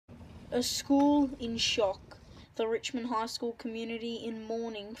A school in shock. The Richmond High School community in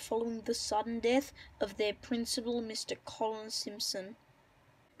mourning following the sudden death of their principal, Mr. Colin Simpson.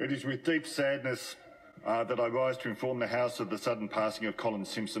 It is with deep sadness that I rise to inform the House of the sudden passing of Colin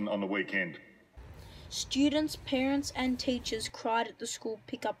Simpson on the weekend. Students, parents and teachers cried at the school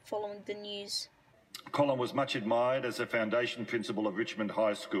pickup following the news. Colin was much admired as a foundation principal of Richmond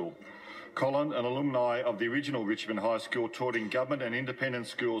High School. Colin, an alumni of the original Richmond High School, taught in government and independent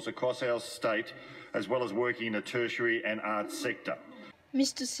schools across our state, as well as working in the tertiary and arts sector.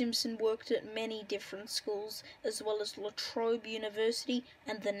 Mr. Simpson worked at many different schools, as well as La Trobe University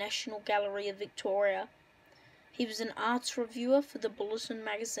and the National Gallery of Victoria. He was an arts reviewer for the Bulletin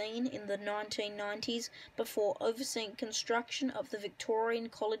magazine in the 1990s before overseeing construction of the Victorian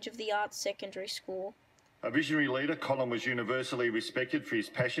College of the Arts Secondary School. A visionary leader, Colin was universally respected for his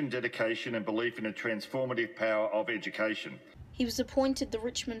passion, dedication and belief in the transformative power of education. He was appointed the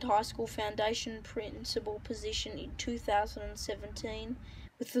Richmond High School Foundation Principal position in 2017,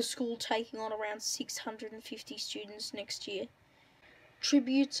 with the school taking on around 650 students next year.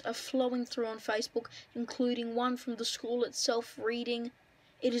 Tributes are flowing through on Facebook, including one from the school itself reading,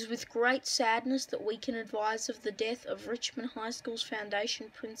 "It is with great sadness that we can advise of the death of Richmond High School's foundation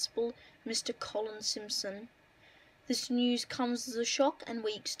principal, Mr. Colin Simpson. This news comes as a shock and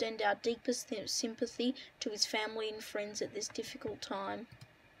we extend our deepest sympathy to his family and friends at this difficult time."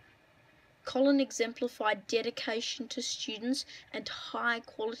 Colin exemplified dedication to students and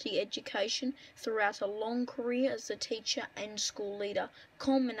high-quality education throughout a long career as a teacher and school leader,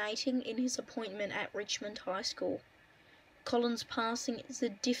 culminating in his appointment at Richmond High School. Colin's passing is a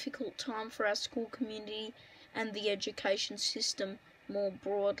difficult time for our school community and the education system more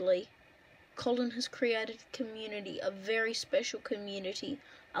broadly. Colin has created a community, a very special community.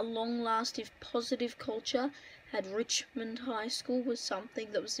 A long-lasting positive culture at Richmond High School was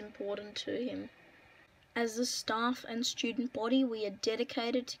something that was important to him. As a staff and student body, we are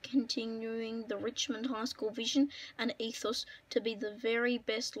dedicated to continuing the Richmond High School vision and ethos to be the very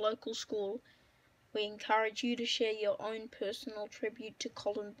best local school. We encourage you to share your own personal tribute to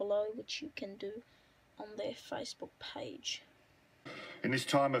Colin below, which you can do on their Facebook page. In this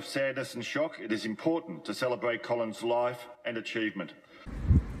time of sadness and shock, it is important to celebrate Colin's life and achievement.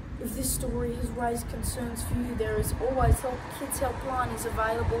 If this story has raised concerns for you, there is always help. Kids Helpline is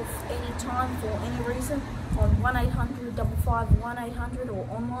available any time for any reason on 1800 55 1800 or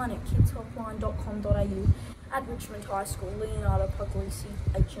online at kidshelpline.com.au. At Richmond High School, Leonardo Puglisi,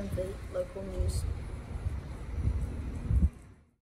 HMV Local News.